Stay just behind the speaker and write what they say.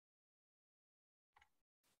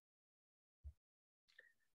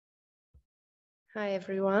Hi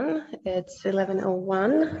everyone, it's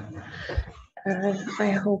 11:01.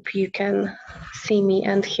 I hope you can see me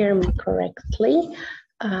and hear me correctly.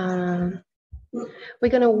 We're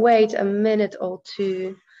gonna wait a minute or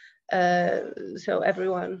two so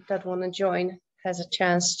everyone that want to join has a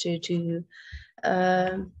chance to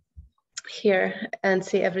hear and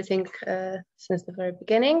see everything since the very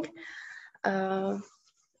beginning.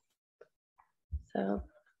 So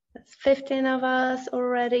that's 15 of us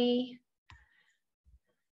already.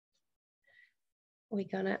 We're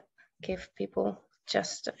gonna give people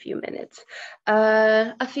just a few minutes.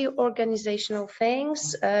 A few organizational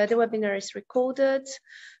things. The webinar is recorded,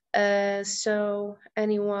 so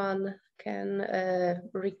anyone can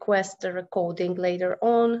request the recording later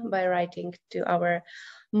on by writing to our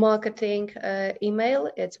marketing email.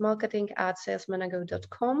 It's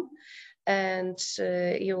marketing@salesmanago.com, and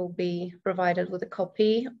you will be provided with a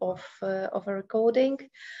copy of a recording.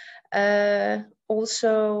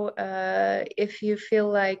 Also, if you feel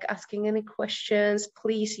like asking any questions,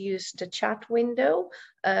 please use the chat window.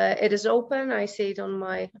 It is open. I see it on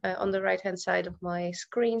my on the right-hand side of my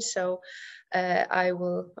screen, so I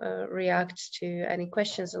will react to any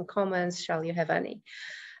questions and comments, shall you have any.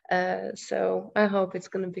 So I hope it's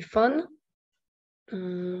going to be fun.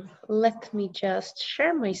 Let me just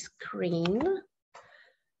share my screen.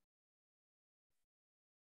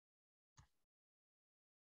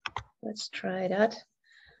 Let's try that.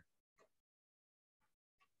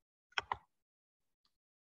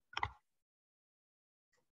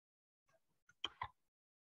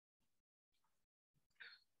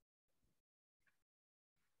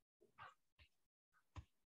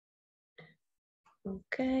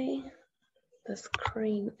 Okay, the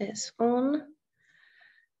screen is on.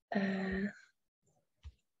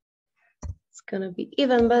 It's gonna be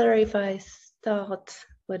even better if I start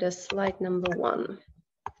with a slide number 1.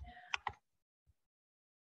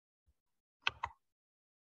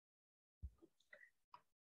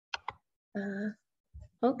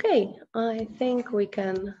 Okay, I think we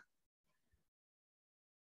can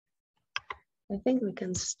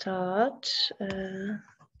start.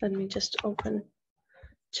 Let me just open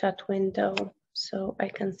chat window so I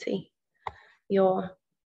can see your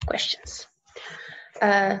questions.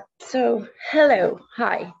 So hello,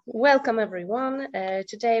 hi, welcome everyone.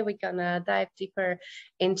 Today we're gonna dive deeper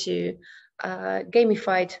into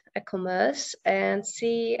gamified e-commerce and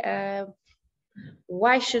see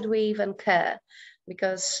why should we even care?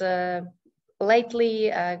 Because lately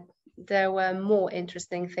there were more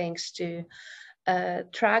interesting things to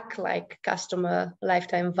track, like customer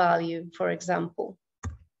lifetime value, for example.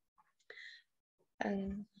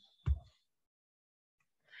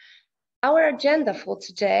 Our agenda for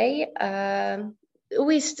today,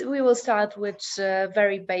 we will start with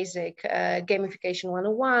very basic gamification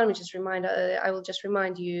 101, which is I will just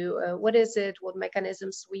remind you what is it, what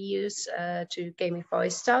mechanisms we use to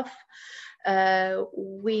gamify stuff.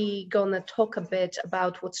 We're gonna talk a bit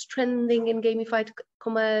about what's trending in gamified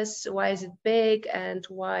commerce, why is it big, and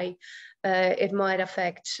why it might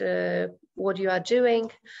affect what you are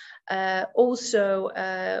doing. Also,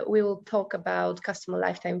 we will talk about customer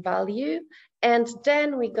lifetime value, and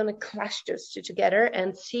then we're going to clash those two together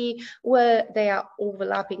and see where they are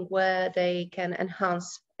overlapping, where they can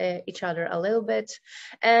enhance each other a little bit.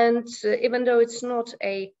 And even though it's not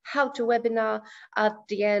a how-to webinar, at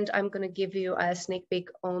the end I'm going to give you a sneak peek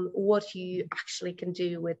on what you actually can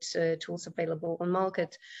do with tools available on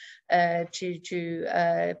market to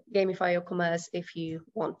gamify your commerce if you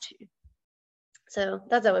want to. So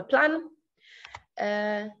that's our plan.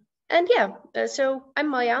 And yeah, so I'm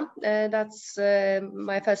Maya. That's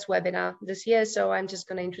my first webinar this year, so I'm just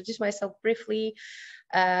going to introduce myself briefly.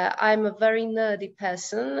 I'm a very nerdy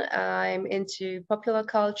person. I'm into popular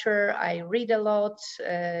culture. I read a lot.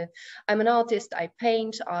 I'm an artist. I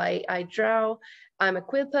paint. I draw. I'm a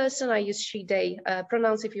queer person. I use she, they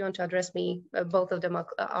pronouns if you want to address me. Both of them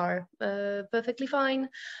are perfectly fine.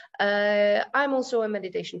 I'm also a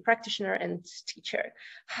meditation practitioner and teacher.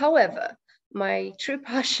 However, my true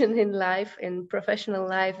passion in life, in professional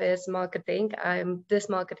life, is marketing. I'm this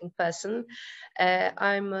marketing person.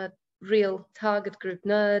 I'm a real target group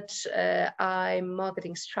nerd. I'm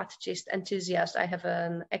marketing strategist, enthusiast. I have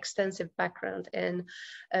an extensive background in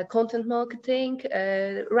content marketing.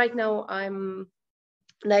 Right now, I'm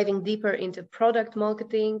diving deeper into product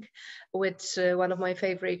marketing with one of my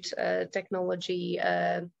favorite technology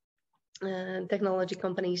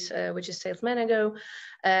companies, which is SalesManago.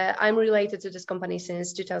 I'm related to this company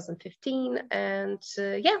since 2015, and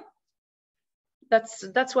yeah,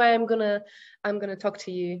 that's why I'm gonna talk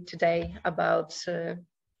to you today about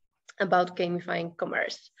gamifying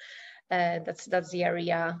commerce. That's the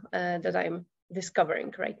area that I'm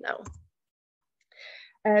discovering right now.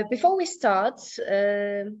 Before we start,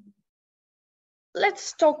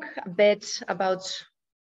 let's talk a bit about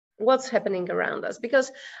what's happening around us,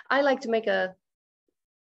 because I like to make a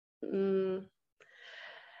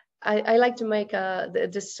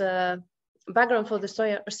this background for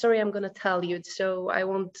the story I'm going to tell you, so I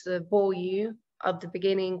won't bore you at the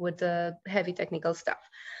beginning with the heavy technical stuff.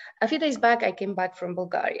 A few days back, I came back from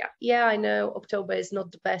Bulgaria. Yeah, I know October is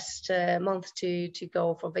not the best month to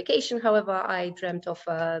go for vacation. However, I dreamt of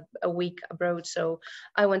a week abroad, so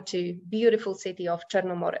I went to beautiful city of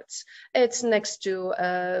Chernomorets. It's next to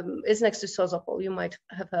Sozopol. You might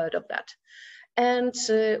have heard of that. And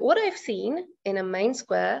what I've seen in a main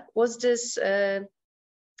square was this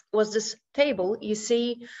table. You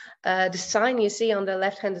see the sign you see on the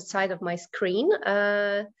left-hand side of my screen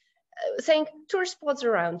saying tourist spots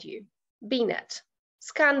around you, BNet.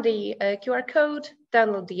 Scan the QR code,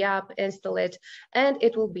 download the app, install it, and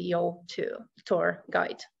it will be your tour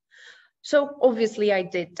guide. So obviously I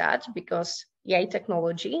did that because yay,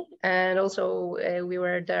 technology. And also we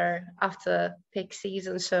were there after peak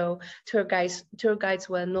season, so tour guides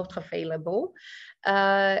were not available.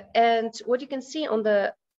 And what you can see on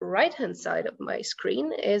the right-hand side of my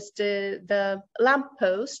screen is the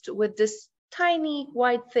lamppost with this tiny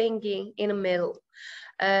white thingy in the middle.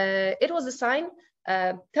 It was a sign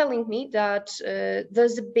telling me that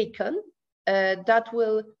there's a beacon that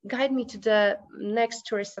will guide me to the next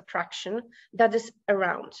tourist attraction that is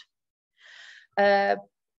around.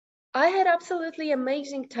 I had absolutely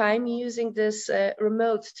amazing time using this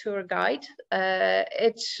remote tour guide.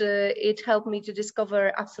 It helped me to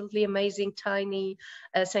discover absolutely amazing tiny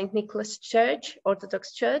St. Nicholas Church,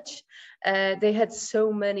 Orthodox Church. They had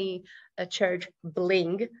so many church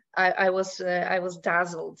bling. I was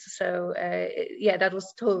dazzled. So yeah, that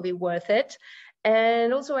was totally worth it.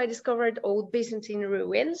 And also I discovered old Byzantine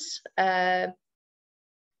ruins.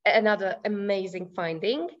 Another amazing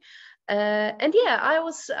finding. And yeah, I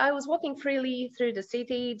was walking freely through the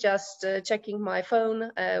city, just checking my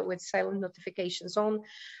phone with silent notifications on,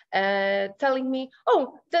 telling me,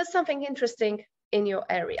 oh, there's something interesting in your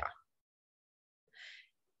area.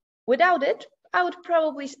 Without it, I would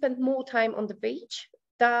probably spend more time on the beach.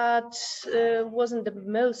 That wasn't the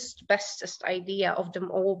most bestest idea of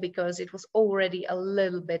them all because it was already a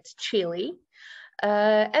little bit chilly.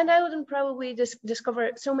 And I wouldn't probably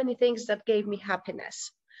discover so many things that gave me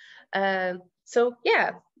happiness. So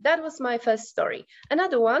yeah, that was my first story.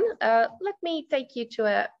 Another one, let me take you to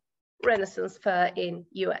a Renaissance fair in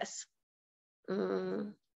US.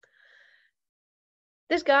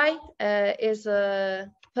 This guy is a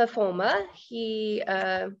performer. He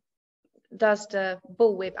does the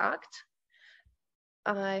bullwhip act.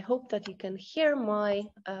 I hope that you can hear my,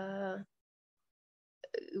 I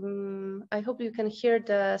hope you can hear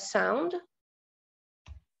the sound.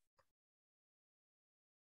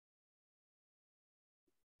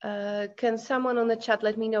 Can someone on the chat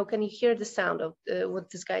let me know, can you hear the sound of what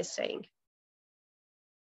this guy is saying?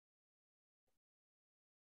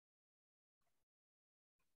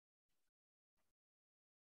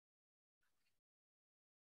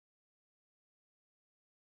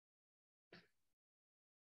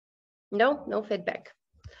 No feedback.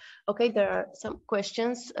 Okay, there are some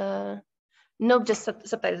questions. No, just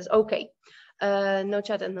subtitles. Okay. No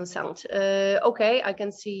chat and no sound. Okay, I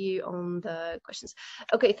can see you on the questions.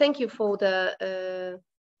 Okay, thank you for the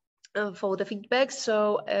feedback.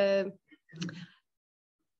 So I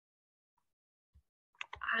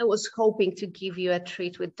was hoping to give you a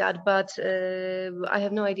treat with that, but I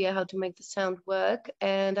have no idea how to make the sound work,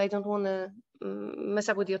 and I don't want to mess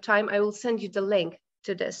up with your time. I will send you the link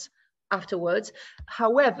to this afterwards.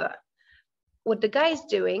 However, what the guy is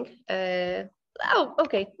doing, oh,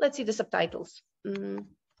 okay, let's see the subtitles.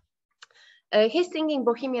 He's singing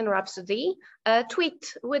Bohemian Rhapsody,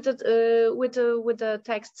 tweaked with the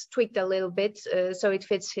text tweaked a little bit so it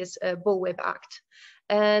fits his bullwhip act,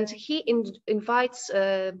 and he invites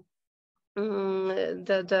the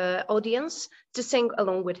audience to sing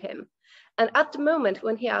along with him. And at the moment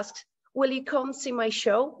when he asks, "Will you come see my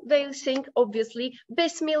show?" they'll sing obviously,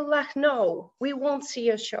 "Bismillah, no, we won't see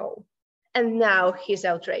your show." And now he's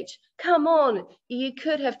outraged. Come on, you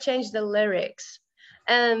could have changed the lyrics.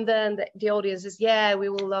 And then the audience is, yeah, we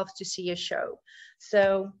will love to see a show.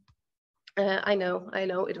 So I know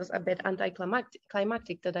it was a bit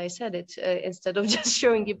anticlimactic that I said it instead of just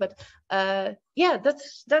showing you, but yeah,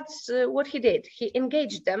 that's what he did. He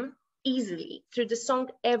engaged them easily through the song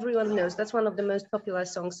everyone knows. That's one of the most popular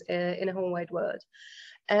songs in the whole wide world.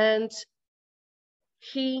 And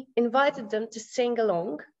he invited them to sing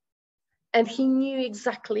along. And he knew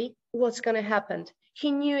exactly what's going to happen.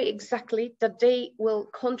 He knew exactly that they will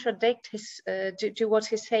contradict his to what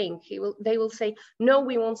he's saying. They will say, no,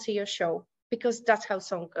 we won't see your show, because that's how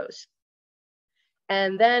song goes.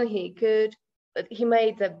 And then he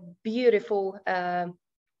made a beautiful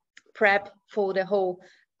prep for the whole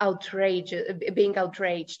outrage, being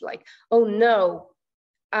outraged, like, oh no,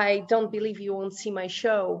 I don't believe you won't see my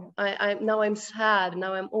show. Now I'm sad,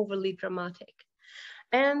 now I'm overly dramatic.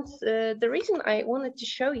 And the reason I wanted to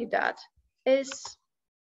show you that is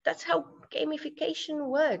that's how gamification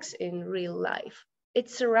works in real life. It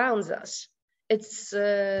surrounds us. It's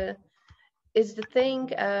the thing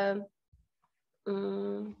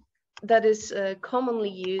that is commonly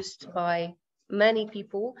used by many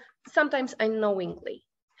people, sometimes unknowingly.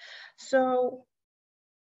 So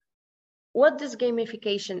what this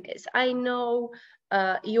gamification is, I know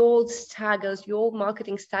you old staggers, you old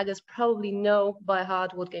marketing staggers probably know by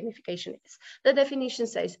heart what gamification is. The definition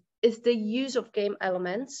says it's the use of game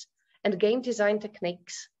elements and game design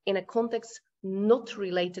techniques in a context not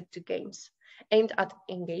related to games, aimed at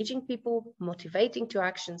engaging people, motivating to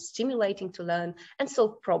action, stimulating to learn and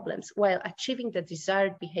solve problems while achieving the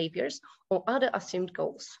desired behaviors or other assumed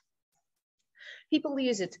goals. People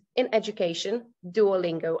use it in education,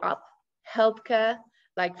 Duolingo app, healthcare,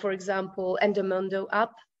 like for example, Endomondo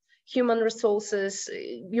app, human resources.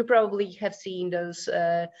 You probably have seen those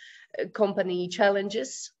company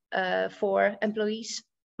challenges for employees.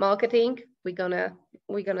 Marketing,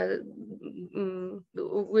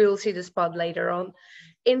 we'll see this part later on.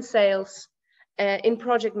 In sales, in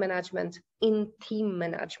project management, in team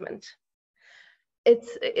management.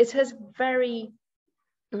 It has very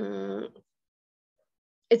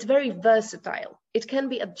it's very versatile. It can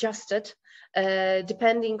be adjusted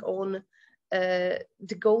depending on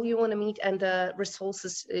the goal you want to meet and the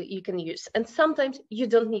resources you can use. And sometimes you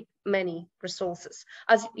don't need many resources.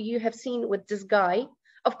 As you have seen with this guy,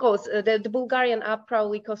 of course, the Bulgarian app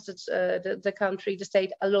probably costed the country, the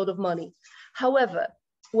state, a lot of money. However,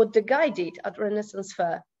 what the guy did at Renaissance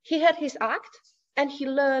Fair, he had his act and he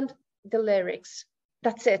learned the lyrics.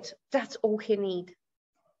 That's it. That's all he need.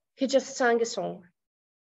 He just sang a song.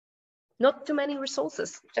 Not too many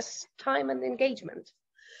resources, just time and engagement.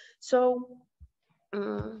 So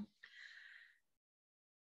the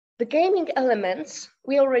gaming elements,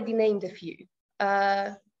 we already named a few.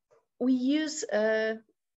 We use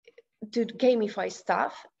to gamify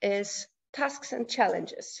stuff is tasks and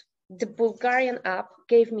challenges. The Bulgarian app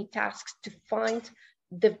gave me tasks to find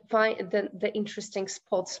the interesting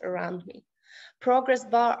spots around me. Progress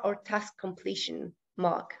bar or task completion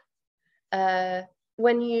mark.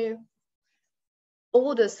 When you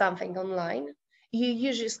order something online,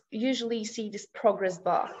 you usually see this progress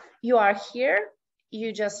bar. You are here,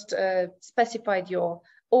 you just specified your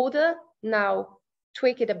order, now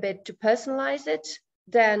tweak it a bit to personalize it,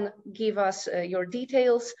 then give us your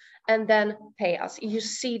details, and then pay us. You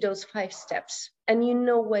see those 5 steps, and you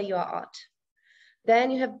know where you are at.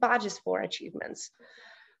 Then you have badges for achievements.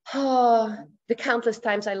 Oh, the countless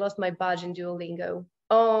times I lost my badge in Duolingo.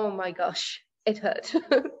 Oh my gosh, it hurt.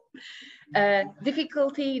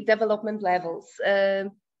 Difficulty development levels.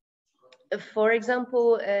 For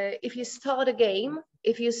example, if you start a game,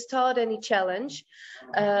 if you start any challenge,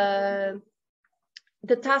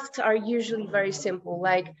 the tasks are usually very simple,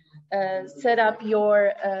 like set up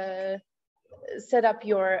your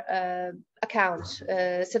account,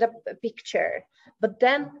 set up a picture, but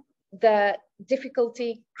then the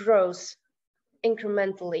difficulty grows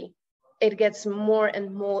incrementally. It gets more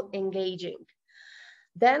and more engaging.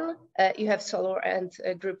 Then you have solo and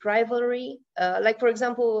group rivalry. Like for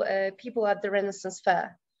example, people at the Renaissance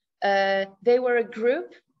Fair, they were a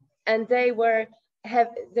group and they were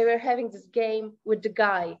having this game with the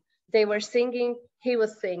guy. They were singing, he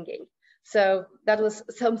was singing. So that was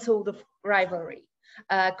some sort of rivalry.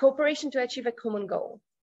 Cooperation to achieve a common goal.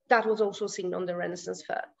 That was also seen on the Renaissance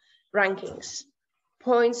Fair. Rankings,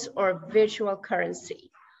 points or virtual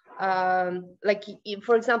currency. Like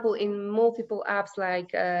for example, in multiple apps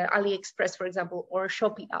like AliExpress, for example, or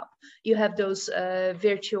Shopee app, you have those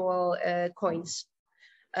virtual coins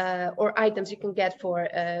or items you can get for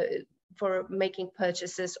making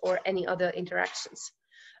purchases or any other interactions.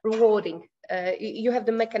 Rewarding, you have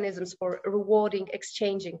the mechanisms for rewarding,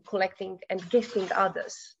 exchanging, collecting, and gifting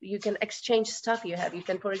others. You can exchange stuff you have. You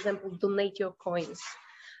can, for example, donate your coins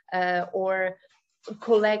or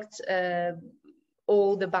collect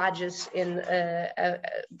all the badges in a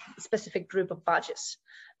specific group of badges.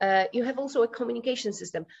 You have also a communication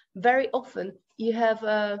system. Very often you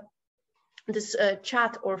have this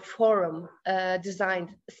chat or forum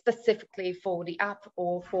designed specifically for the app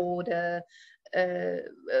or for the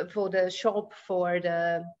shop, for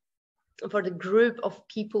the group of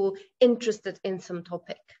people interested in some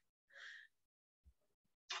topic.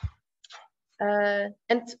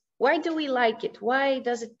 And why do we like it? Why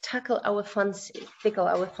does it tickle our fancy?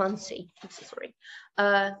 Sorry.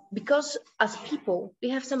 Because as people, we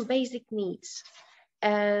have some basic needs,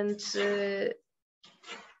 and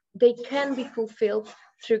they can be fulfilled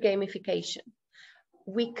through gamification.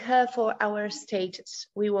 We care for our status.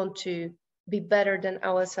 We want to be better than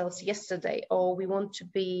ourselves yesterday, or we want to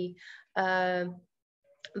be better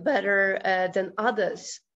than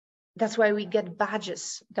others. That's why we get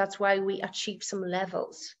badges. That's why we achieve some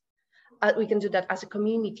levels. We can do that as a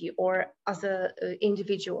community or as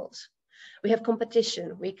individuals. We have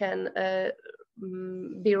competition. We can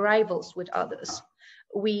be rivals with others.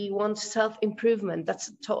 We want self-improvement.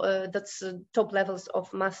 That's top levels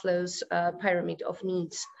of Maslow's pyramid of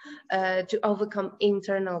needs, to overcome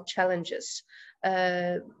internal challenges,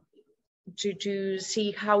 to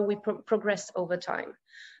see how we progress over time.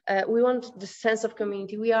 We want the sense of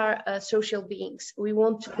community. We are social beings. We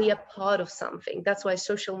want to be a part of something. That's why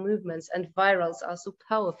social movements and virals are so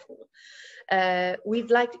powerful. We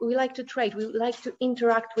like to trade. We like to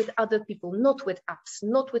interact with other people, not with apps,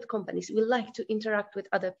 not with companies. We like to interact with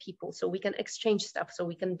other people so we can exchange stuff, so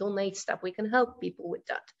we can donate stuff, we can help people with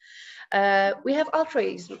that. We have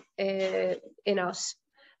altruism in us.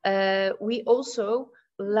 We also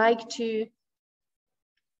like to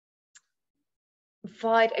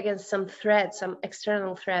fight against some threat, some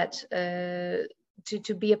external threat, to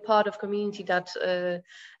be a part of community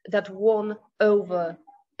that won over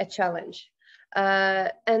a challenge.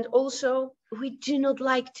 And also, we do not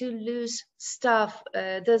like to lose stuff.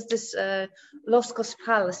 There's this lost cost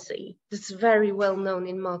fallacy that's very well known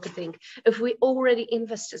in marketing. If we already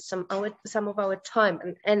invested some of our time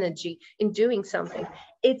and energy in doing something,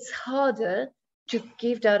 it's harder to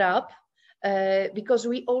give that up, because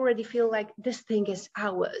we already feel like this thing is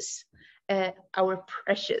ours, our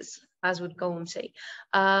precious, as would go and say.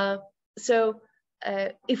 So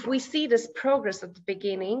if we see this progress at the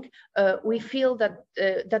beginning, we feel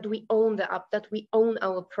that we own the app, that we own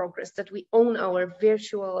our progress, that we own our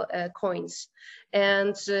virtual coins,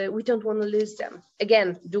 and we don't want to lose them.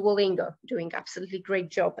 Again, Duolingo doing absolutely great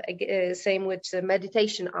job. Same with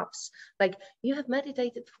meditation apps. Like, you have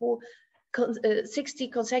meditated for 60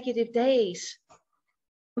 consecutive days.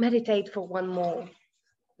 Meditate for one more.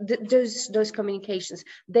 Those communications,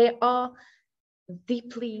 they are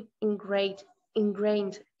deeply ingrained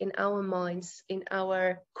in our minds, in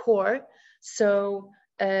our core. So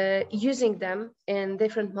using them in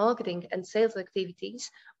different marketing and sales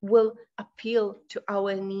activities will appeal to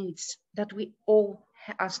our needs that we all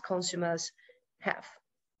as consumers have.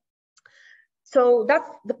 So that's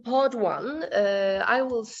the part one. I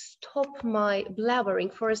will stop my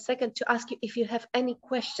blabbering for a second to ask you if you have any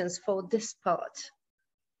questions for this part.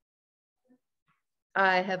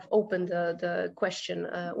 I have opened the question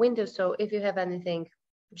window, so if you have anything,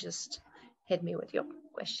 just hit me with your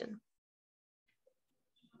question.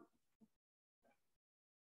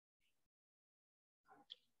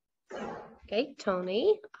 Okay,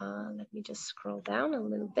 Tony, let me just scroll down a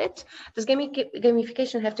little bit. Does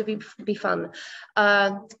gamification have to be fun?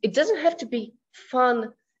 It doesn't have to be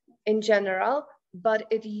fun in general, but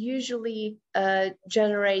it usually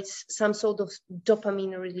generates some sort of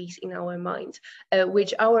dopamine release in our mind,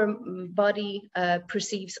 which our body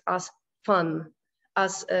perceives as fun,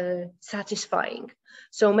 as satisfying.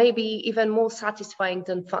 So maybe even more satisfying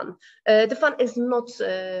than fun. The fun is not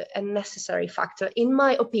a necessary factor, in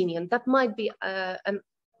my opinion. That might be an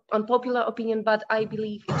unpopular opinion, but I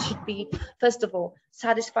believe it should be, first of all,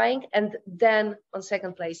 satisfying, and then on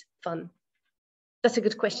second place, fun. That's a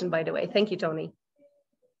good question, by the way. Thank you, Tony.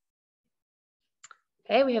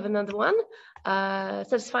 Okay, we have another one.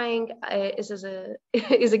 Satisfying is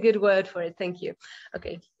a good word for it. Thank you.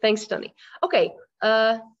 Okay, thanks, Tony. Okay,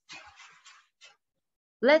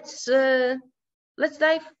 let's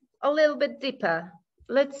dive a little bit deeper.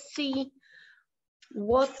 Let's see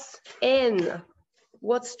what's in,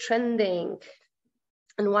 what's trending,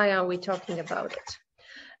 and why are we talking about it?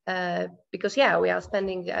 Because yeah, we are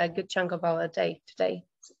spending a good chunk of our day today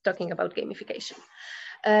talking about gamification.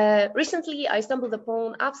 Recently, I stumbled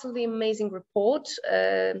upon an absolutely amazing report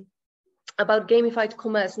about gamified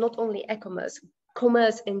commerce, not only e-commerce,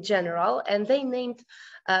 commerce in general, and they named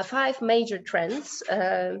 5 major trends.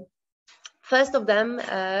 First of them,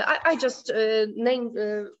 I just named,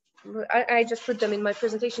 I just put them in my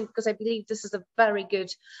presentation because I believe this is a very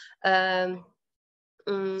good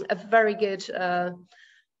a very good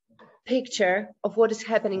picture of what is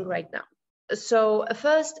happening right now. So a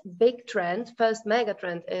first big trend, first mega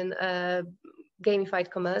trend in gamified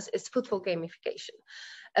commerce is footfall gamification.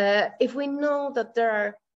 If we know that there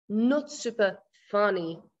are not super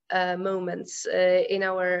funny moments in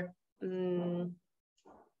our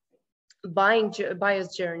buyer's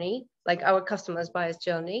journey, like our customers' buyer's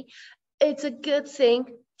journey, it's a good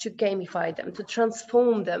thing to gamify them, to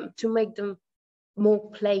transform them, to make them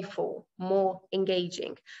more playful, more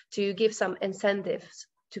engaging, to give some incentives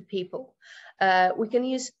to people. We can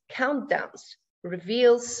use countdowns,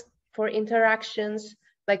 reveals for interactions,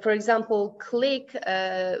 like for example, click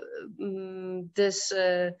this,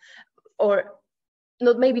 or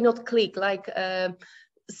not, maybe not click, like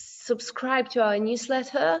subscribe to our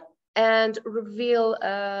newsletter and reveal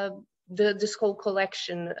this whole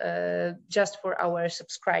collection just for our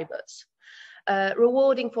subscribers.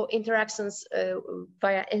 Rewarding for interactions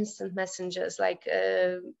via instant messengers, like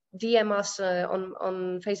DM us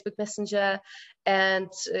on Facebook Messenger and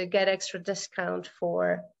get extra discount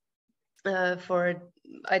for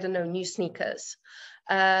I don't know, new sneakers.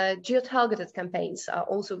 Geo-targeted campaigns are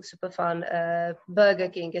also super fun. Burger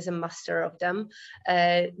King is a master of them.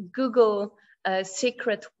 Google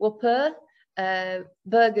secret Whopper,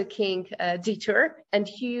 Burger King detour, and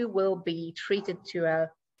you will be treated to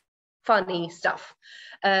a funny stuff.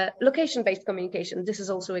 Location-based communication, this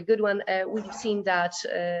is also a good one. We've seen that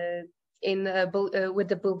with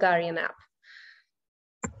the Bulgarian app.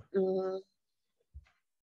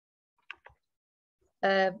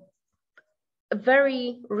 A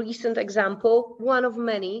very recent example, one of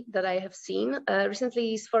many that I have seen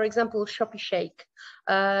recently, is, for example, Shopee Shake.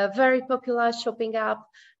 Very popular shopping app.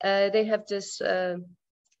 They have this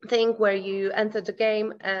thing where you enter the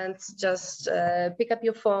game and just pick up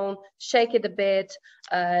your phone, shake it a bit,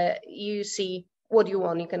 you see what you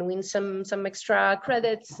want. You can win some extra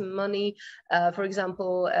credits, some money, for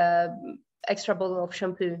example, extra bottle of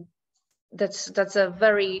shampoo. That's a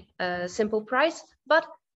very simple price, but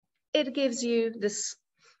it gives you this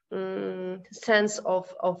sense of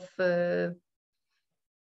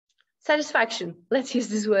satisfaction. Let's use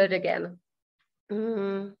this word again.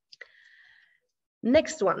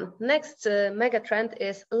 Next mega trend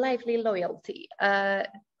is lively loyalty.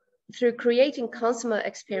 Through creating consumer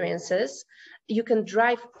experiences, you can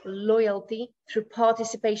drive loyalty through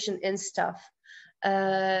participation in stuff,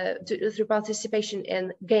 through participation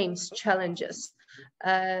in games, challenges,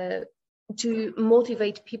 to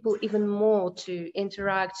motivate people even more to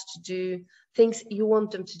interact, to do things you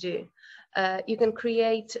want them to do. You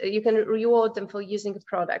can reward them for using a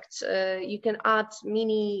product. You can add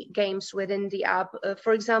mini games within the app.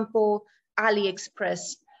 For example,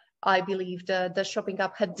 AliExpress, I believe the shopping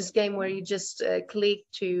app had this game where you just click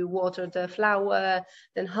to water the flower,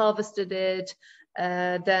 then harvested it,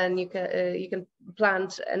 then you can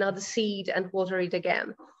plant another seed and water it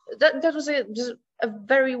again. That was just a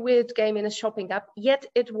very weird game in a shopping app, yet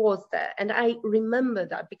it was there. And I remember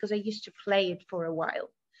that because I used to play it for a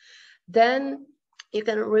while. Then you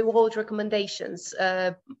can reward recommendations.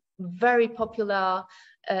 Very popular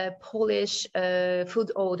Polish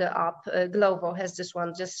food order app, Glovo, has this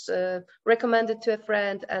one. Just recommend it to a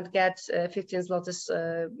friend and get 15 zlotys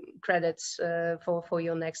credits for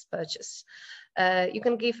your next purchase. You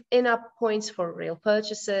can give in-app points for real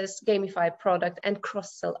purchases, gamify product, and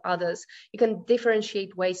cross-sell others. You can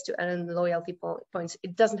differentiate ways to earn loyalty points.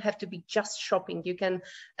 It doesn't have to be just shopping. You can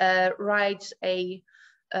write a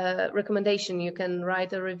recommendation, you can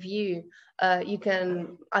write a review, you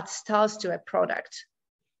can add stars to a product.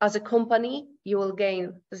 As a company, you will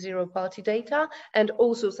gain zero-party data and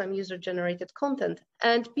also some user-generated content,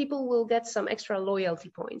 and people will get some extra loyalty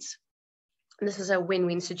points. This is a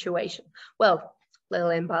win-win situation. Well, little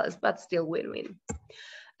imbalanced, but still win-win.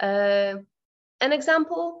 An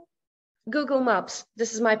example, Google Maps.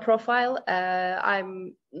 This is my profile.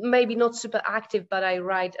 I'm maybe not super active, but I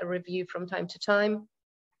write a review from time to time.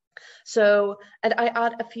 So, and I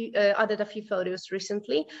added a few photos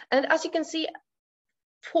recently, and as you can see,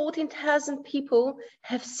 14,000 people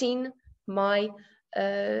have seen my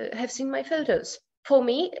photos. For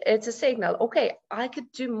me, it's a signal. Okay, I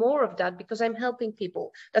could do more of that because I'm helping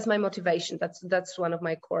people. That's my motivation. That's one of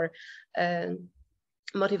my core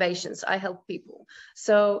motivations. I help people.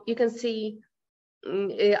 So you can see,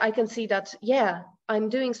 I can see that, yeah, I'm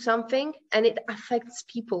doing something and it affects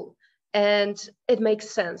people and it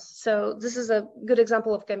makes sense. So this is a good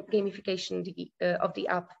example of gamification of the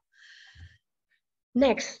app.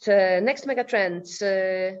 Next mega trend,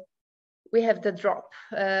 we have the drop.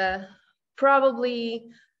 Probably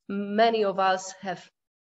many of us have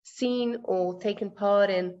seen or taken part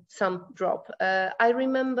in some drop. I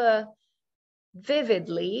remember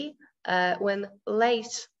vividly when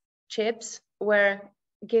Lay's chips were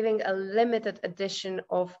giving a limited edition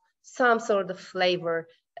of some sort of flavor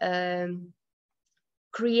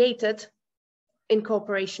created in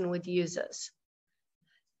cooperation with users.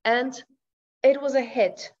 And it was a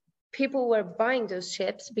hit. People were buying those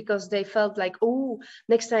chips because they felt like, oh,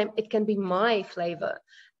 next time it can be my flavor.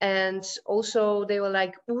 And also they were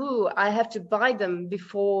like, ooh, I have to buy them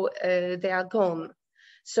before they are gone.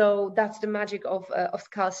 So that's the magic of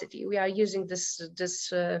scarcity. We are using this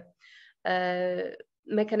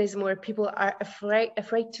mechanism where people are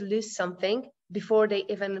afraid to lose something before they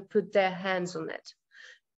even put their hands on it.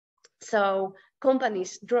 So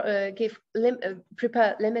companies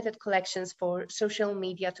prepare limited collections for social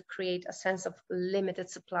media to create a sense of limited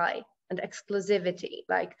supply and exclusivity.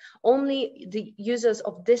 Like only the users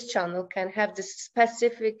of this channel can have this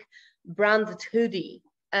specific branded hoodie,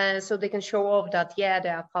 so they can show off that, yeah, they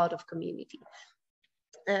are part of community.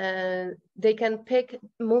 They can pick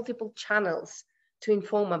multiple channels to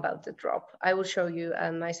inform about the drop. I will show you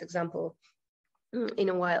a nice example in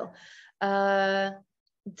a while.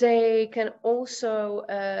 They can also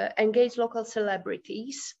engage local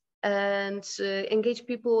celebrities and engage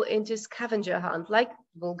people into scavenger hunt, like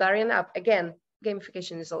Bulgarian app. Again,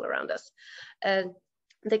 gamification is all around us.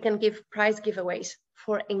 They can give prize giveaways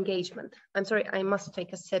for engagement. I'm sorry, I must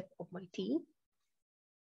take a sip of my tea.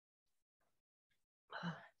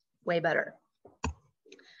 Way better.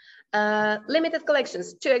 Limited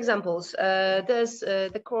collections, 2 examples. There's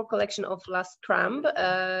the core collection of Last Tramp,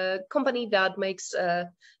 a company that makes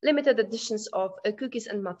limited editions of cookies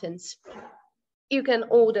and muffins. You can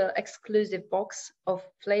order exclusive box of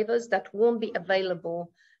flavors that won't be available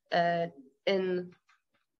in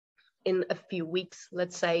a few weeks,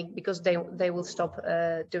 let's say, because they will stop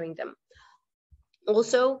doing them.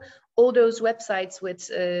 Also, all those websites with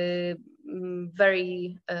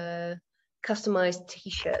very customized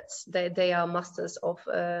T-shirts, they are masters of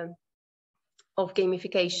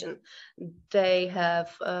gamification. They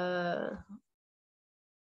have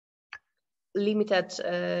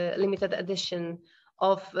limited edition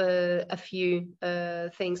of a few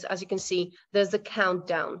things. As you can see, there's a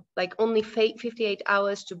countdown, like only 58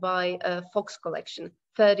 hours to buy a Fox collection,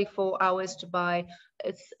 34 hours to buy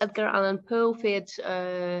it's Edgar Allan Poe fit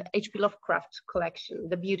H.P. Lovecraft collection.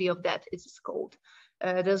 The Beauty of Death it's called.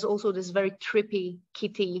 There's also this very trippy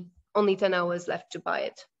kitty, only 10 hours left to buy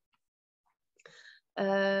it.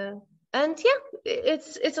 And yeah,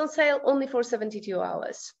 it's on sale only for 72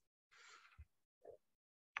 hours.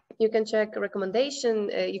 You can check a recommendation.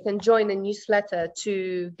 You can join a newsletter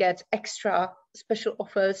to get extra special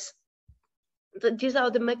offers. These are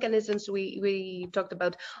the mechanisms we talked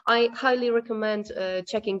about. I highly recommend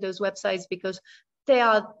checking those websites because they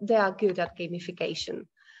are good at gamification.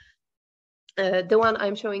 The one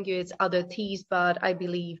I'm showing you is Other Teas, but I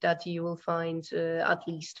believe that you will find at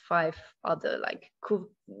least 5 other, like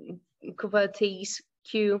Kuvertees,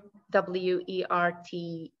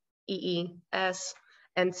 QWERTEES,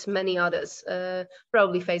 and many others.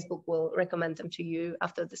 Probably Facebook will recommend them to you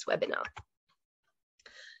after this webinar.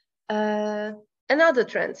 Another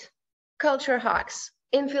trend, culture hacks,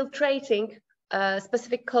 infiltrating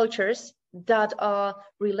specific cultures that are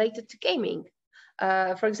related to gaming.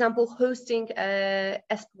 For example, hosting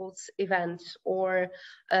esports events or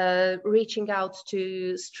reaching out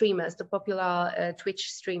to streamers, the popular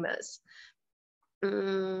Twitch streamers.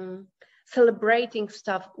 Celebrating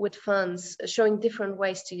stuff with fans, showing different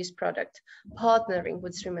ways to use product, partnering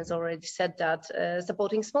with streamers, already said that,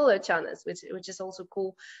 supporting smaller channels, which is also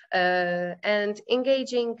cool, and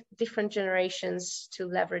engaging different generations to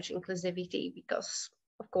leverage inclusivity, because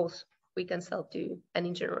of course we can sell to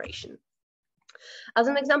any generation. As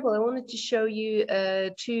an example, I wanted to show you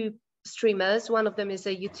 2 streamers. One of them is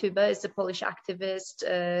a YouTuber, is a Polish activist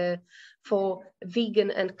for vegan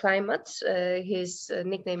and climate. His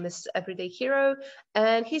nickname is Everyday Hero,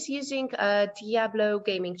 and he's using a Diablo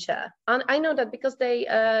gaming chair. And I know that because they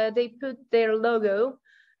put their logo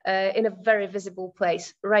in a very visible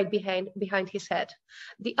place right behind his head.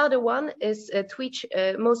 The other one is Twitch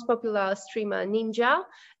most popular streamer Ninja,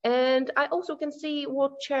 and I also can see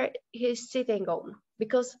what chair he's sitting on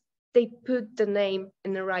because they put the name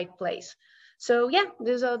in the right place. So yeah,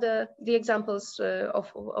 these are the examples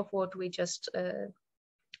of what we just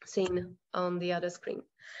seen on the other screen.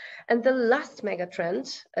 And the last mega trend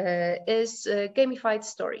is gamified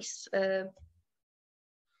stories.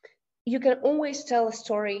 You can always tell a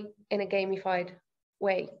story in a gamified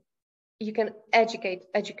way. You can educate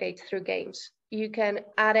through games. you can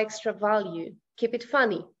add extra value, keep it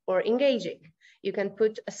funny or engaging. You can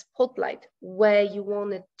put a spotlight where you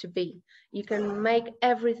want it to be. You can make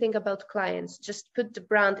everything about clients. Just put the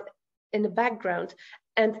brand in the background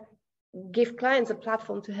and give clients a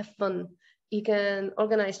platform to have fun. You can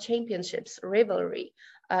organize championships, rivalry,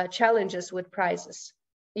 challenges with prizes.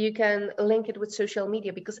 You can link it with social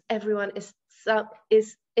media because everyone is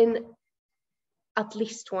in at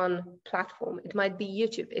least one platform. It might be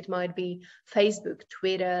YouTube, it might be Facebook,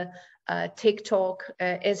 Twitter, TikTok,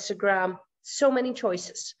 Instagram, so many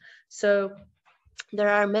choices. So there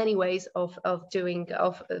are many ways of diving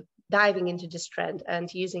into this trend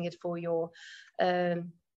and using it for your to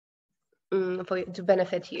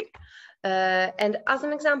benefit you. And as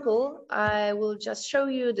an example, I will just show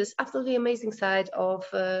you this absolutely amazing side of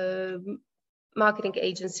marketing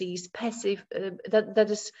agencies, passive, that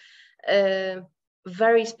is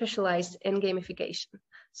very specialized in gamification.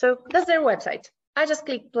 So that's their website. I just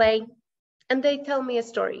click play and they tell me a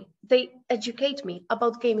story. They educate me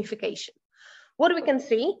about gamification. What we can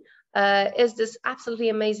see is this absolutely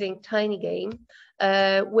amazing tiny game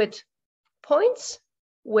with points,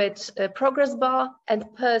 with progress bar and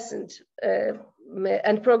progress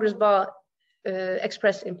bar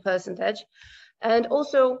expressed in percentage. And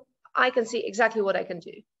also I can see exactly what I can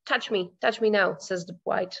do. Touch me now, says the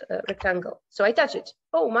white rectangle. So I touch it.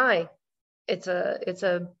 Oh my, it's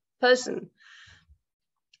a person.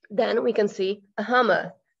 Then we can see a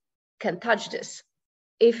hammer can touch this.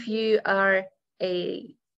 If you are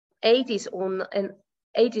a 80s or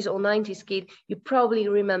 90s kid, you probably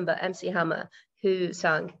remember MC Hammer, who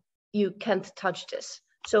sang, "You can't touch this."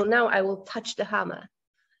 So now I will touch the hammer.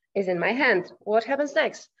 It's in my hand. What happens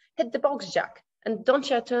next? Hit the box, Jack. And don't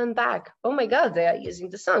you turn back. Oh my God, they are using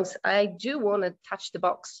the songs. I do want to touch the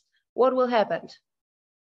box. What will happen?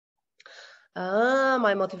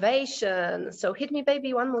 My motivation. So hit me,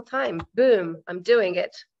 baby, one more time. Boom, I'm doing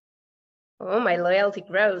it. Oh, my loyalty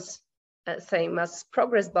grows. Same as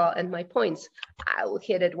progress bar and my points. I will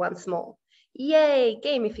hit it once more. Yay,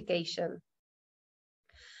 gamification.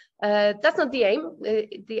 That's not the aim,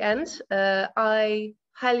 the end. I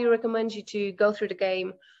highly recommend you to go through the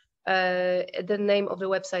game. The name of the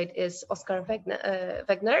website is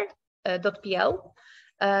oscarwegner.pl.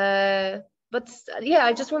 But yeah,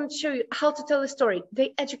 I just wanted to show you how to tell a story.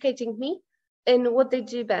 They're educating me in what they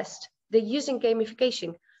do best. They're using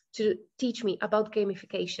gamification to teach me about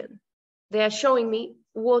gamification. They are showing me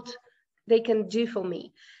what they can do for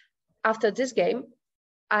me. After this game,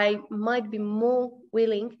 I might be more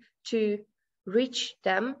willing to reach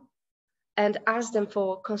them and ask them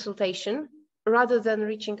for consultation rather than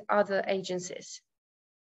reaching other agencies.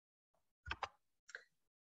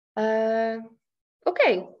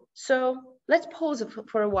 Okay, so let's pause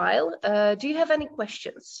for a while. Do you have any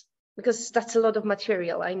questions? Because that's a lot of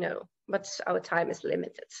material, I know, but our time is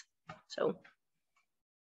limited. So.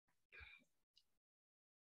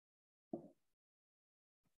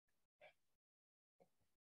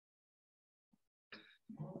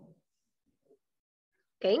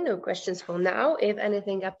 Okay, no questions for now. If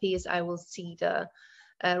anything appears, I will see the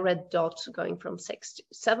red dot going from 6 to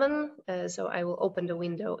 7. So I will open the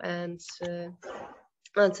window and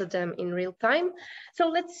answer them in real time. So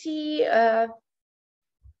let's see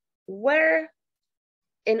where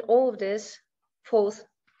in all of this falls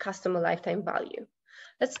customer lifetime value.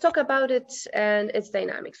 Let's talk about it and its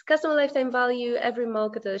dynamics. Customer lifetime value, every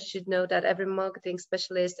marketer should know that, every marketing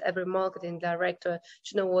specialist, every marketing director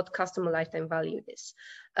should know what customer lifetime value is.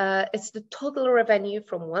 It's the total revenue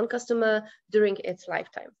from one customer during its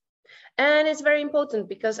lifetime. And it's very important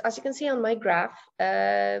because, as you can see on my graph,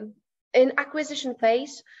 in acquisition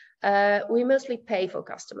phase, we mostly pay for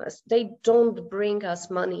customers. They don't bring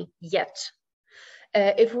us money yet.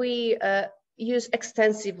 If we use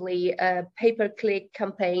extensively pay-per-click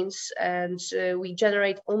campaigns and we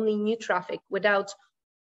generate only new traffic without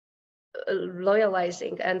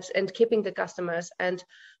loyalizing and keeping the customers and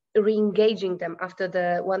re-engaging them after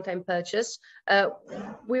the one-time purchase,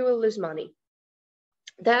 we will lose money.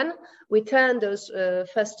 Then we turn those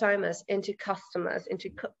first-timers into customers,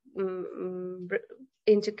 into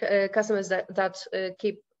customers that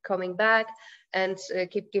keep coming back and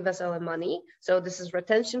give us our money. So this is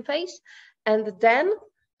retention phase. And then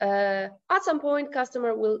at some point,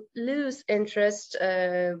 customer will lose interest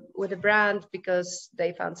with the brand because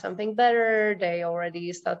they found something better. They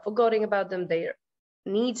already start forgetting about them. Their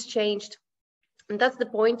needs changed. And that's the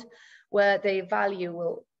point where their value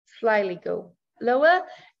will slightly go lower.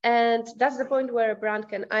 And that's the point where a brand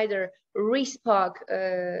can either respark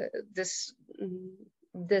this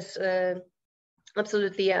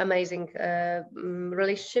absolutely amazing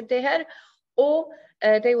relationship they had, or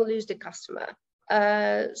they will lose the customer.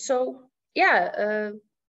 So yeah,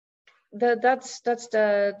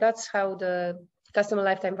 that's how the customer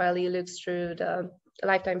lifetime value looks through the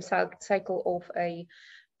lifetime cycle of a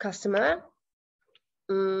customer.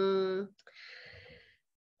 And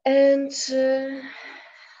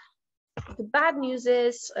the bad news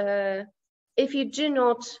is, if you do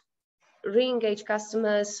not re-engage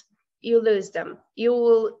customers, you lose them. You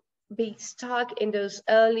will be stuck in those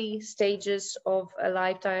early stages of a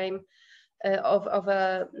lifetime of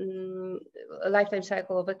a lifetime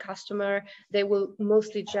cycle of a customer. They will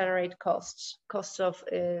mostly generate costs of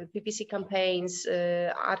PPC campaigns,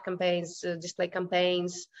 ad campaigns, display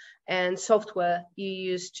campaigns, and software you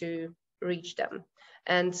use to reach them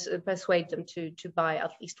and persuade them to buy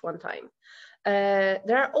at least one time.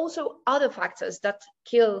 There are also other factors that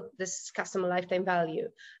kill this customer lifetime value.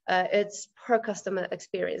 It's per customer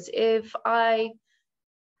experience. If I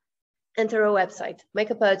enter a website, make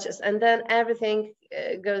a purchase, and then everything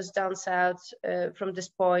goes down south from this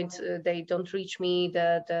point, they don't reach me,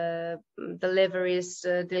 the delivery is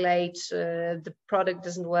delayed, the product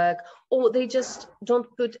doesn't work, or they just don't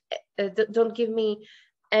give me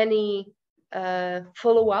any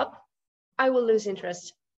follow-up, I will lose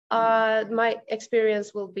interest. My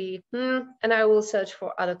experience will be, and I will search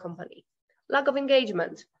for other company. Lack of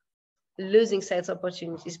engagement, losing sales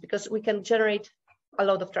opportunities, because we can generate a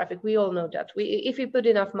lot of traffic. We all know that. If you put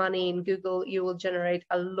enough money in Google, you will generate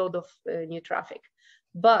a lot of new traffic.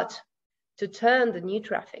 But to turn the new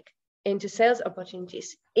traffic into sales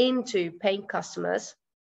opportunities, into paying customers,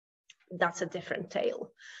 that's a different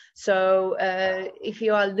tale. So if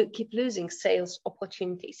you keep losing sales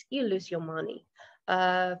opportunities, you lose your money.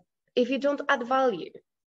 If you don't add value,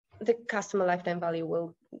 the customer lifetime value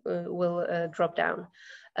will drop down.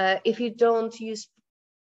 If you don't use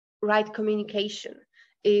right communication,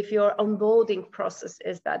 if your onboarding process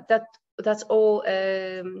is bad, that's all.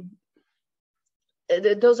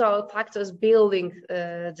 Those are all factors building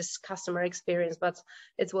this customer experience, but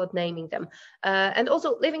it's worth naming them. And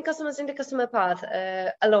also leaving customers in the customer path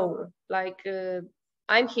alone. Like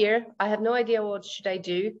I'm here, I have no idea what should I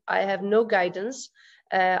do. I have no guidance.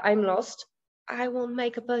 I'm lost. I won't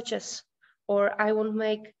make a purchase, or I won't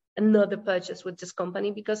make another purchase with this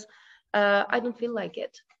company because I don't feel like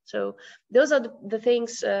it. So those are the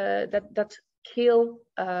things that kill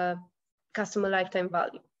customer lifetime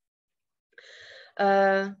value.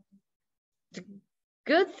 The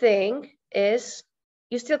good thing is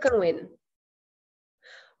you still can win.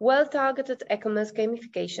 Well-targeted e-commerce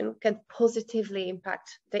gamification can positively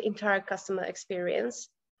impact the entire customer experience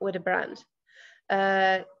with a brand.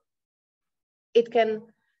 It can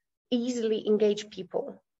easily engage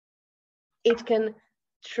people. It can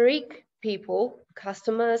trick people,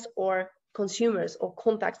 customers or consumers or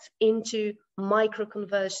contacts, into micro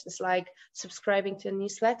conversions like subscribing to a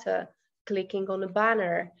newsletter, clicking on a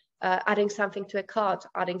banner, adding something to a cart,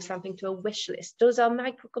 adding something to a wish list. Those are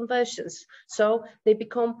micro conversions. So they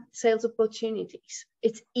become sales opportunities.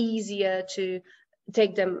 It's easier to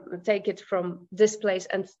take it from this place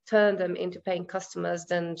and turn them into paying customers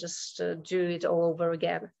than just do it all over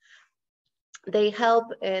again. They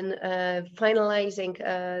help in finalizing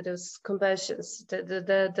those conversions.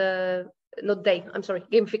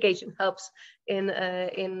 Gamification helps in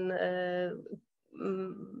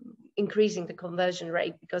increasing the conversion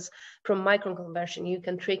rate, because from micro conversion you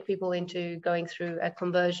can trick people into going through a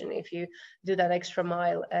conversion if you do that extra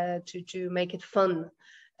mile to make it fun.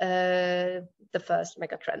 The first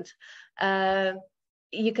mega trend.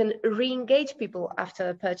 You can re-engage people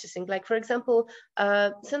after purchasing. Like, for example,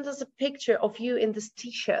 send us a picture of you in this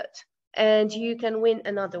t-shirt and you can win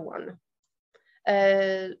another one.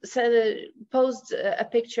 Post a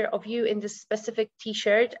picture of you in this specific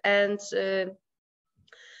t-shirt and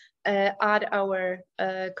add our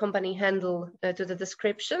company handle to the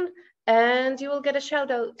description, and you will get a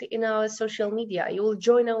shout out in our social media. You will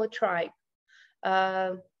join our tribe.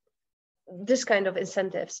 This kind of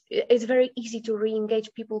incentives. It's very easy to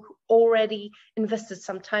re-engage people who already invested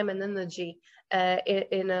some time and energy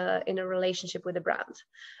in a relationship with a brand.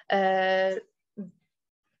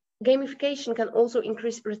 Gamification can also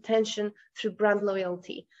increase retention through brand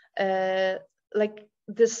loyalty. Like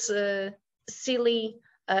this silly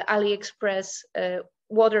AliExpress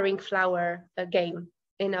watering flower game,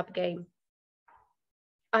 in-app game.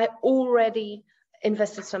 I already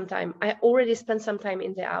invested some time. I already spent some time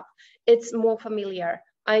in the app. It's more familiar.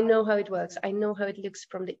 I know how it works. I know how it looks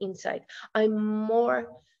from the inside. I'm more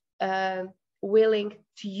willing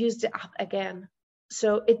to use the app again.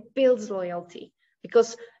 So it builds loyalty,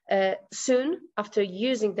 because soon, after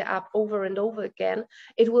using the app over and over again,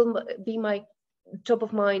 it will be my top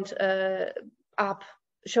of mind app,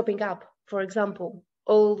 shopping app, for example,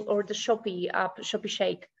 or the Shopee app, Shopee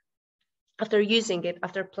Shake. After using it,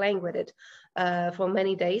 after playing with it for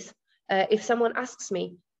many days, if someone asks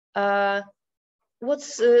me, name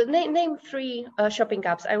 3 shopping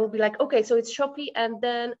apps, I will be like, okay, so it's Shopee, and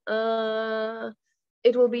then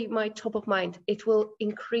it will be my top of mind. It will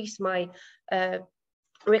increase my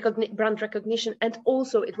brand recognition, and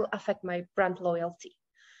also it will affect my brand loyalty.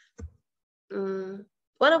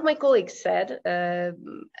 One of my colleagues said,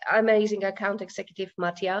 amazing account executive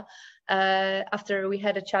Mattia, after we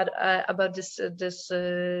had a chat about this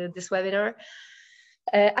webinar,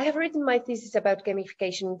 I have written my thesis about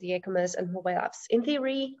gamification in the e-commerce and mobile apps. In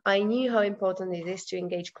theory, I knew how important it is to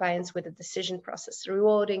engage clients with the decision process,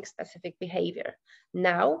 rewarding specific behavior.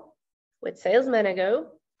 Now, with Salesman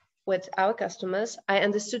Ago, with our customers, I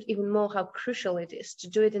understood even more how crucial it is to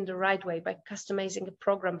do it in the right way by customizing a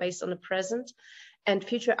program based on the present and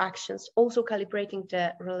future actions, also calibrating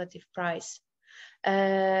the relative price.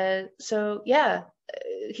 So yeah,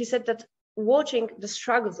 he said that watching the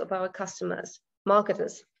struggles of our customers,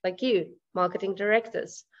 marketers like you, marketing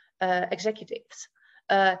directors, executives,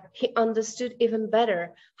 he understood even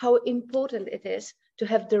better how important it is to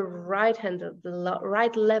have the right handle, the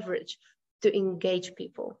right leverage to engage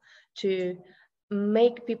people, to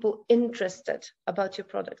make people interested about your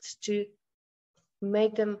products, to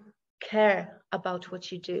make them care about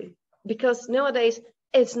what you do. Because nowadays,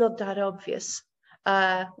 it's not that obvious.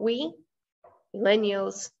 We,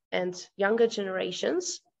 millennials and younger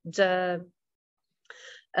generations, the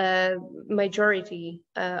majority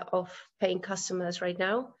of paying customers right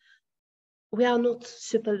now, we are not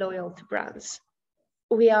super loyal to brands.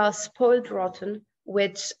 We are spoiled rotten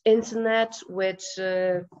with internet, with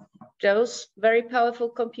those very powerful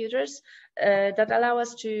computers that allow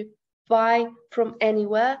us to buy from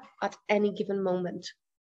anywhere at any given moment.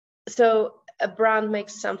 So a brand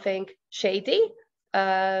makes something shady,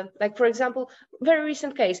 like for example, very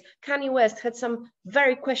recent case, Kanye West had some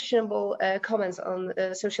very questionable comments on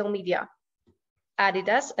social media.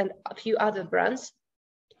 Adidas and a few other brands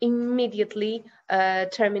immediately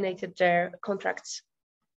terminated their contracts.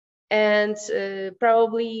 And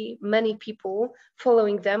probably many people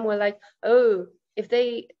following them were like, oh, if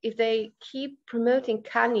they keep promoting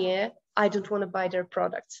Kanye, I don't want to buy their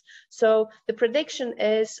products. So the prediction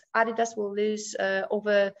is Adidas will lose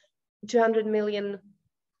over $200 million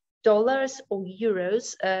or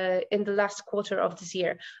euros in the last quarter of this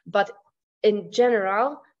year. But in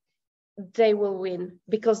general, they will win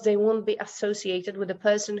because they won't be associated with a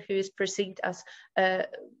person who is perceived as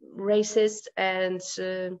racist and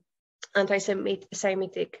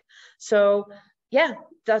anti-Semitic. So yeah,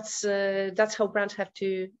 that's how brands have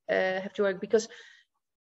to work, because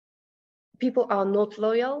people are not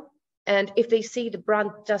loyal, and if they see the brand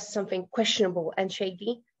does something questionable and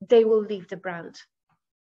shady, they will leave the brand.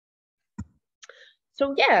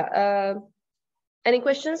 So yeah, any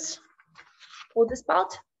questions for this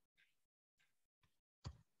part?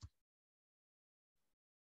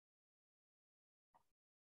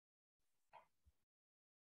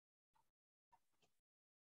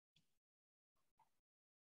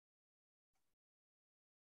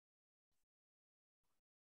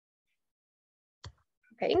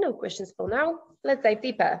 Okay, no questions for now. Let's dive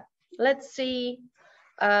deeper. Let's see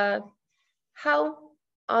how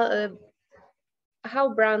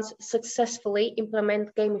brands successfully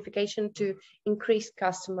implement gamification to increase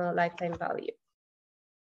customer lifetime value.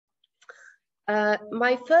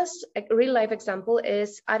 My first real life example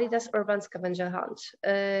is Adidas Urban Scavenger Hunt.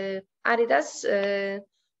 Adidas,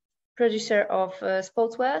 producer of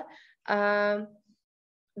sportswear,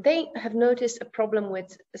 they have noticed a problem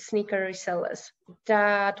with sneaker resellers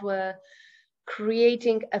that were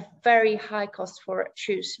creating a very high cost for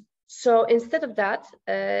shoes. So instead of that,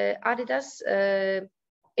 Adidas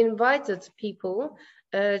invited people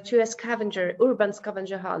to a urban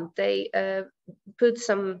scavenger hunt. They put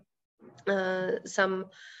some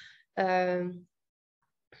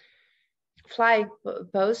fly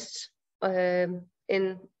posts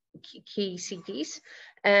in key cities,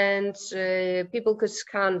 and people could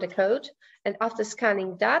scan the code, and after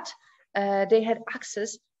scanning that, they had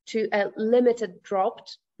access to a limited drop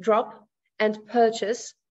and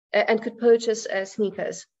purchase and could purchase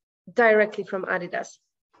sneakers directly from Adidas,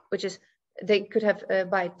 which is they could have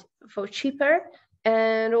buy it for cheaper,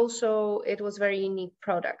 and also it was very unique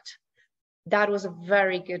product. That was a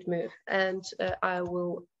very good move, and I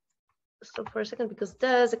will stop for a second because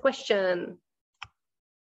there's a question.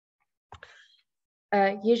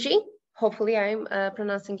 Yuji, hopefully I'm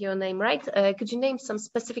pronouncing your name right. Could you name some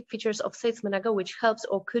specific features of Sales Manager which helps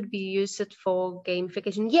or could be used for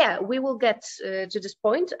gamification? Yeah, we will get to this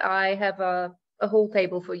point. I have a whole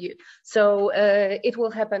table for you. So it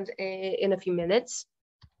will happen in a few minutes.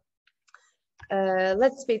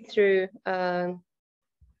 Let's speed through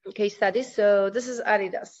case studies. So this is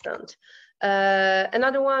Adidas stand.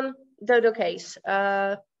 Another one, Dodo case.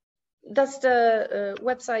 That's the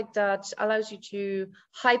website that allows you to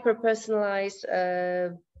hyper personalize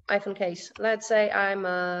iPhone case. Let's say I'm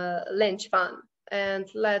a Lynch fan, and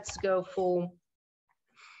let's go for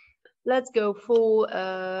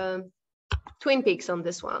Twin Peaks on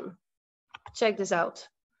this one. Check this out.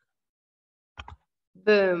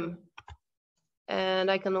 Boom. And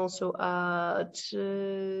I can also add,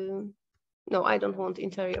 no, I don't want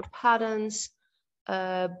interior patterns,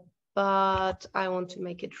 but I want to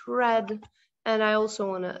make it red. And I also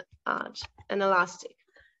want to add an elastic.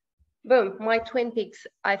 Boom, my Twin Peaks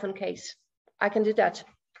iPhone case. I can do that.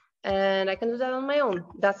 And I can do that on my own.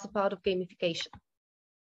 That's the part of gamification.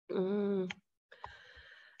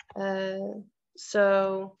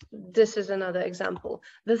 So this is another example.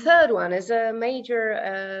 The third one is a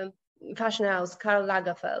major fashion house, Karl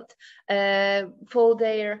Lagerfeld, for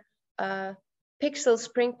their Pixel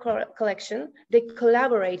Spring collection. They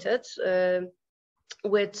collaborated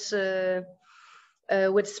with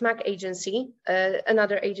Smack Agency,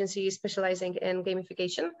 another agency specializing in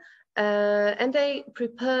gamification, and they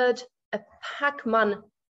prepared a Pac-Man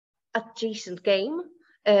adjacent game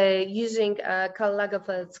using Karl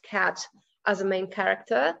Lagerfeld's cat as a main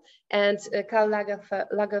character, and Karl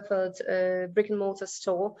Lagerfeld's brick-and-mortar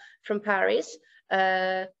store from Paris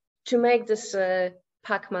to make this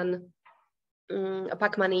Pac-Man a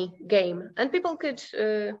Pac-Man-y game. And people could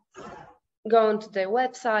go onto their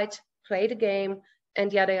website, play the game,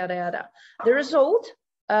 and yada, yada, yada. The result,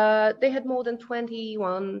 they had more than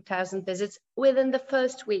 21,000 visits within the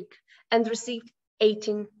first week and received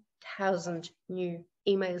 18,000 new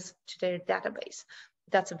emails to their database.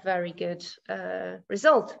 That's a very good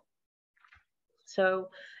result. So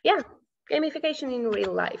yeah, gamification in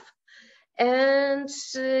real life. And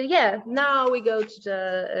yeah, now we go to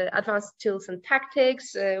the advanced tools and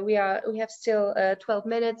tactics. We have still 12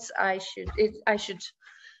 minutes. I should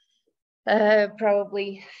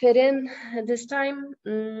probably fit in this time.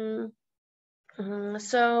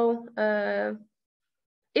 So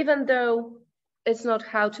even though it's not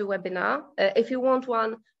how-to webinar, if you want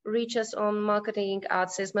one, reach us on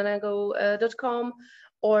marketing@salesmanago.com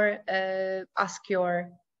or ask your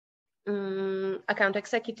account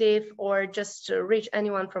executive, or just reach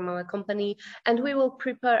anyone from our company, and we will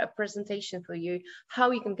prepare a presentation for you how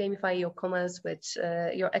you can gamify your commerce with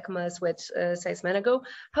your e-commerce with Sales Manago.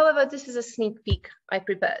 However, this is a sneak peek I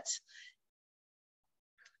prepared.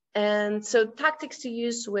 And so tactics to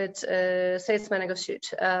use with Sales Manago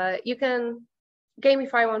Suite. You can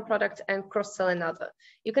gamify one product and cross-sell another.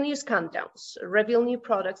 You can use countdowns, reveal new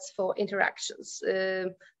products for interactions,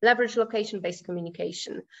 leverage location-based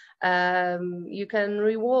communication. You can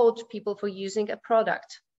reward people for using a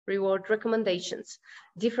product, reward recommendations,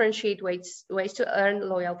 differentiate ways to earn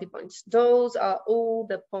loyalty points. Those are all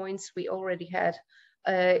the points we already had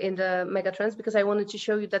in the megatrends, because I wanted to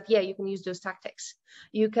show you that, yeah, you can use those tactics.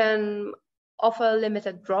 You can offer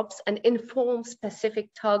limited drops and inform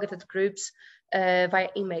specific targeted groups via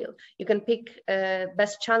email. You can pick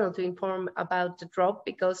best channel to inform about the drop,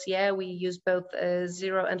 because yeah, we use both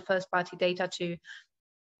zero and first party data to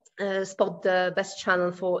spot the best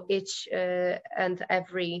channel for each and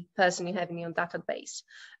every person you have in your database.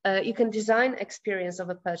 You can design experience of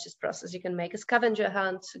a purchase process. You can make a scavenger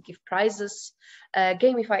hunt, give prizes,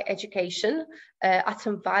 gamify education, add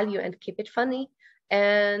some value and keep it funny.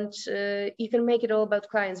 And you can make it all about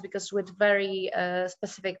clients, because with very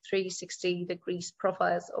specific 360 degrees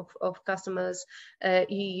profiles of customers,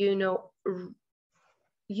 you know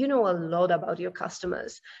a lot about your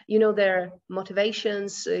customers. You know their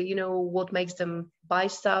motivations, you know what makes them buy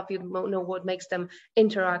stuff, you know what makes them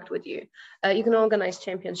interact with you. You can organize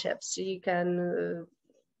championships. You can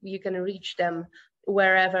reach them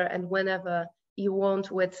wherever and whenever you want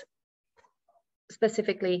with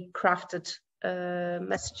specifically crafted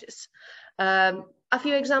messages. A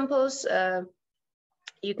few examples: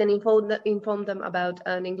 you can inform them about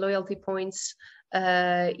earning loyalty points.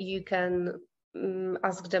 You can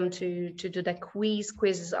ask them to do the quiz.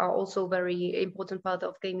 Quizzes are also very important part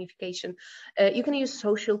of gamification. You can use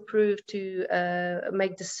social proof to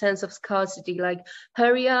make the sense of scarcity, like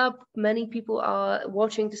hurry up, many people are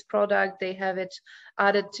watching this product, they have it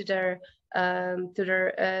added to their to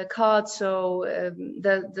their cart. So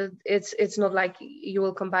it's not like you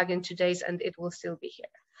will come back in 2 days and it will still be here.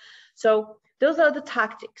 So those are the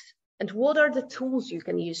tactics. And what are the tools you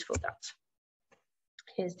can use for that?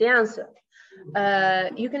 Here's the answer.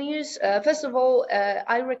 You can use, first of all,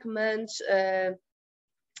 I recommend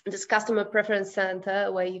this customer preference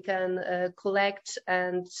center, where you can collect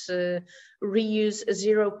and reuse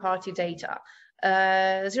zero-party data.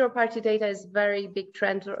 Zero-party data is very big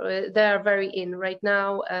trend. They are very in right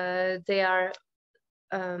now. They are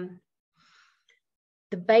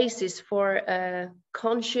the basis for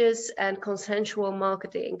conscious and consensual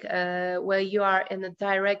marketing, where you are in a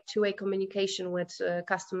direct two-way communication with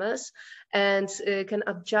customers and can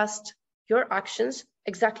adjust your actions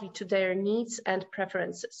exactly to their needs and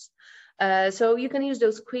preferences. So you can use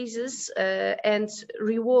those quizzes and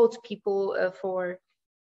reward people for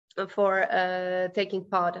taking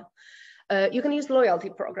part. You can use loyalty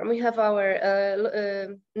program. We have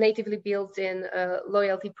our natively built-in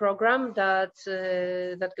loyalty program that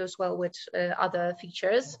goes well with other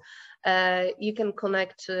features. You can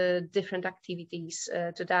connect different activities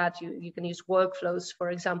to that. You can use workflows, for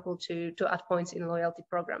example, to add points in loyalty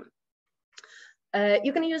program.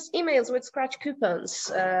 You can use emails with scratch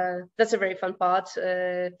coupons. That's a very fun part.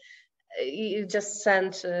 You just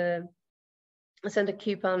send a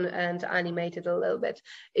coupon and animate it a little bit.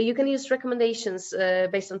 You can use recommendations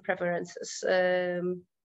based on preferences.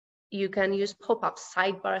 You can use pop-ups,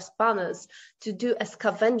 sidebars, banners to do a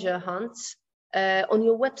scavenger hunt on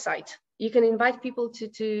your website. You can invite people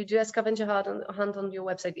to do a scavenger hunt on your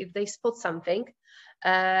website. If they spot something,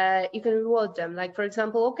 you can reward them. Like, for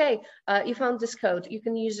example, okay, you found this code. You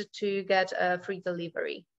can use it to get a free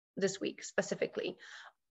delivery this week specifically.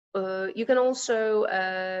 You can also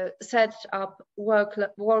set up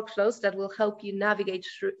workflows that will help you navigate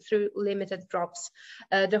through limited drops.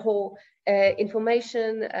 The whole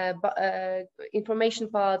information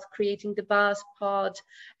part, creating the buzz part,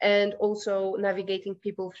 and also navigating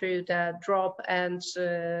people through the drop and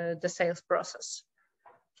the sales process.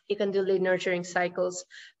 You can do lead nurturing cycles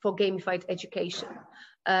for gamified education.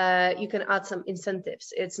 You can add some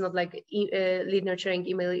incentives. It's not like lead nurturing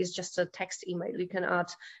email is just a text email. You can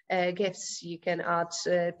add gifts, you can add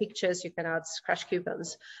pictures, you can add scratch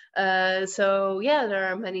coupons. So yeah,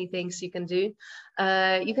 there are many things you can do.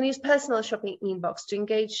 You can use personal shopping inbox to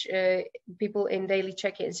engage people in daily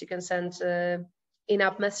check-ins. You can send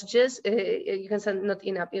in-app messages. You can send, not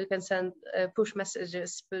in-app, you can send push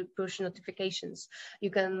messages, push notifications.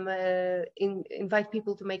 You can invite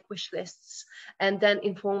people to make wish lists and then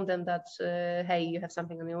inform them that, hey, you have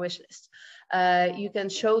something on your wish list. You can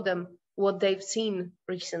show them what they've seen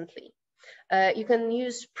recently. You can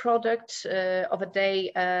use product of a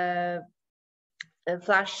day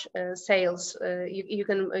flash sales. You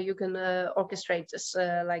can orchestrate this,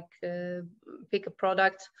 like pick a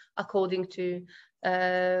product according to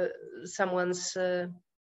someone's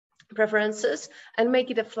preferences and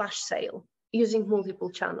make it a flash sale using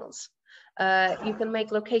multiple channels. You can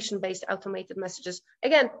make location-based automated messages.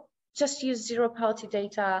 Again, just use zero-party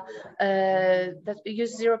data.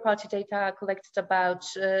 Use zero-party data collected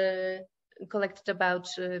about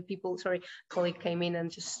people. Sorry, colleague came in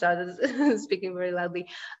and just started speaking very loudly.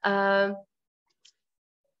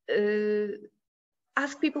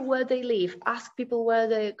 Ask people where they live, ask people where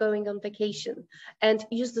they're going on vacation, and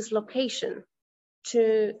use this location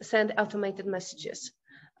to send automated messages.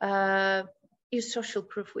 Use social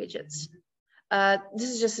proof widgets. This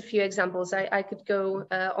is just a few examples. I could go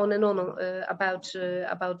on and on about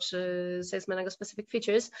Sales Manager specific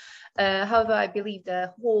features. However, I believe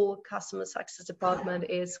the whole customer success department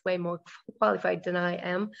is way more qualified than I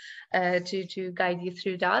am to guide you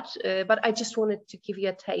through that. But I just wanted to give you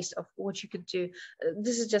a taste of what you could do.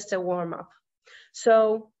 This is just a warm up.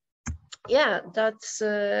 So yeah, that's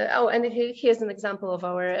oh, and here's an example of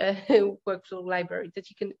our workflow library that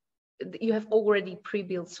you have already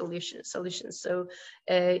pre-built solutions. So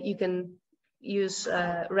you can use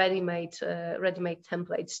ready-made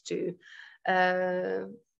templates to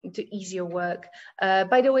ease your work.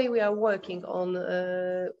 By the way, we are working on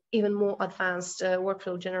even more advanced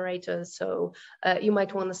workflow generators. So you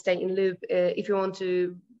might want to stay in loop. If you want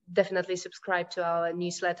to, definitely subscribe to our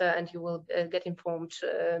newsletter, and you will get informed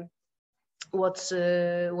what's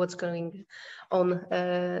going on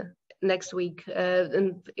next week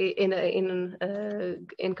in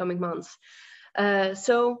coming months.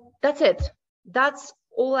 So that's it. That's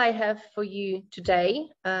all I have for you today.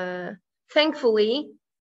 Thankfully,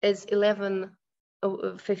 it's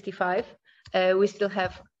 11:55. We still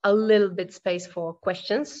have a little bit space for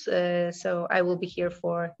questions. So I will be here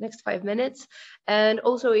for next 5 minutes. And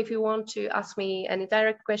also, if you want to ask me any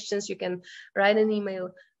direct questions, you can write an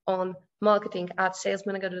email on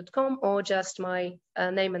marketing@salesmanager.com, or just my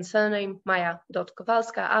name and surname,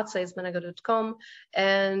 maja.kowalska@salesmanager.com.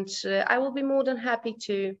 And I will be more than happy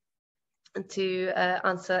to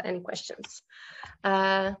answer any questions.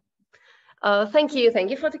 Thank you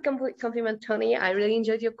for the compliment, Tony. I really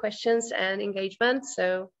enjoyed your questions and engagement.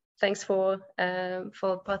 So thanks for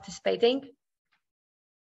participating.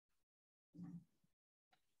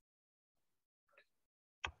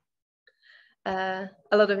 A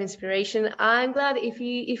lot of inspiration. I'm glad if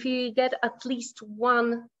you get at least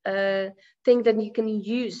one thing that you can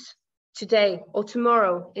use today or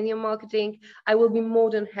tomorrow in your marketing. I will be more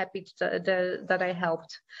than happy that I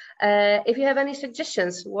helped. If you have any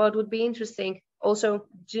suggestions, what would be interesting, also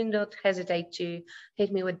do not hesitate to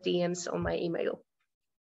hit me with DMs on my email.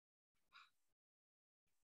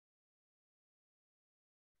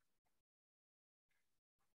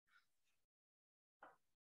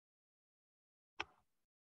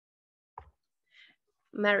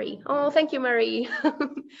 Mary. Oh, thank you, Mary.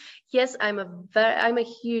 Yes, I'm a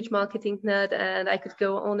huge marketing nerd, and I could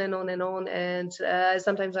go on and on and on. And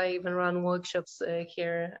sometimes I even run workshops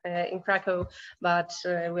here in Krakow, but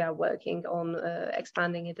we are working on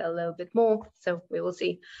expanding it a little bit more. So we will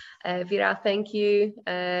see. Vera, thank you.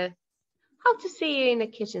 Hope to see you in the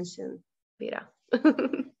kitchen soon, Vera.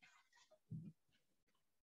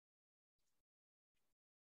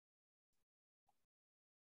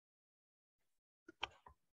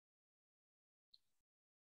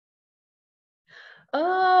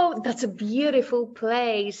 Oh, that's a beautiful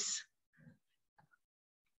place.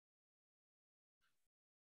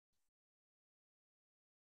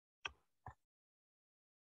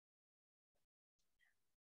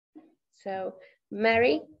 So,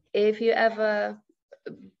 Mary, if you ever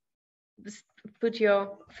put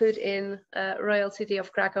your foot in Royal City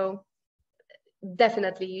of Krakow,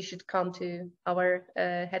 definitely you should come to our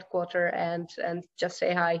headquarters and just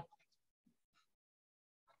say hi.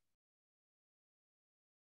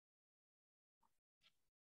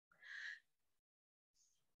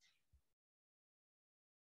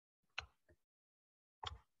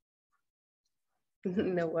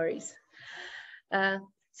 No worries.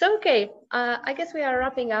 So, okay, I guess we are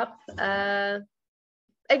wrapping up.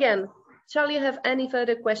 Again, shall you have any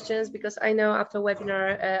further questions? Because I know after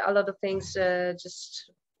webinar, a lot of things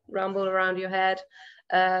just rumble around your head.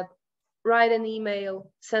 Write an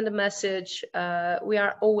email, send a message. We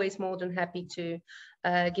are always more than happy to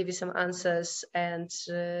give you some answers and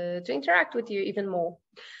to interact with you even more.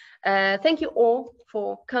 Thank you all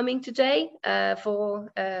for coming today,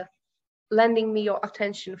 for lending me your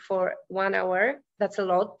attention for 1 hour. That's a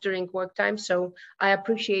lot during work time, so I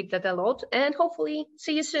appreciate that a lot, and hopefully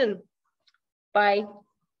see you soon. Bye.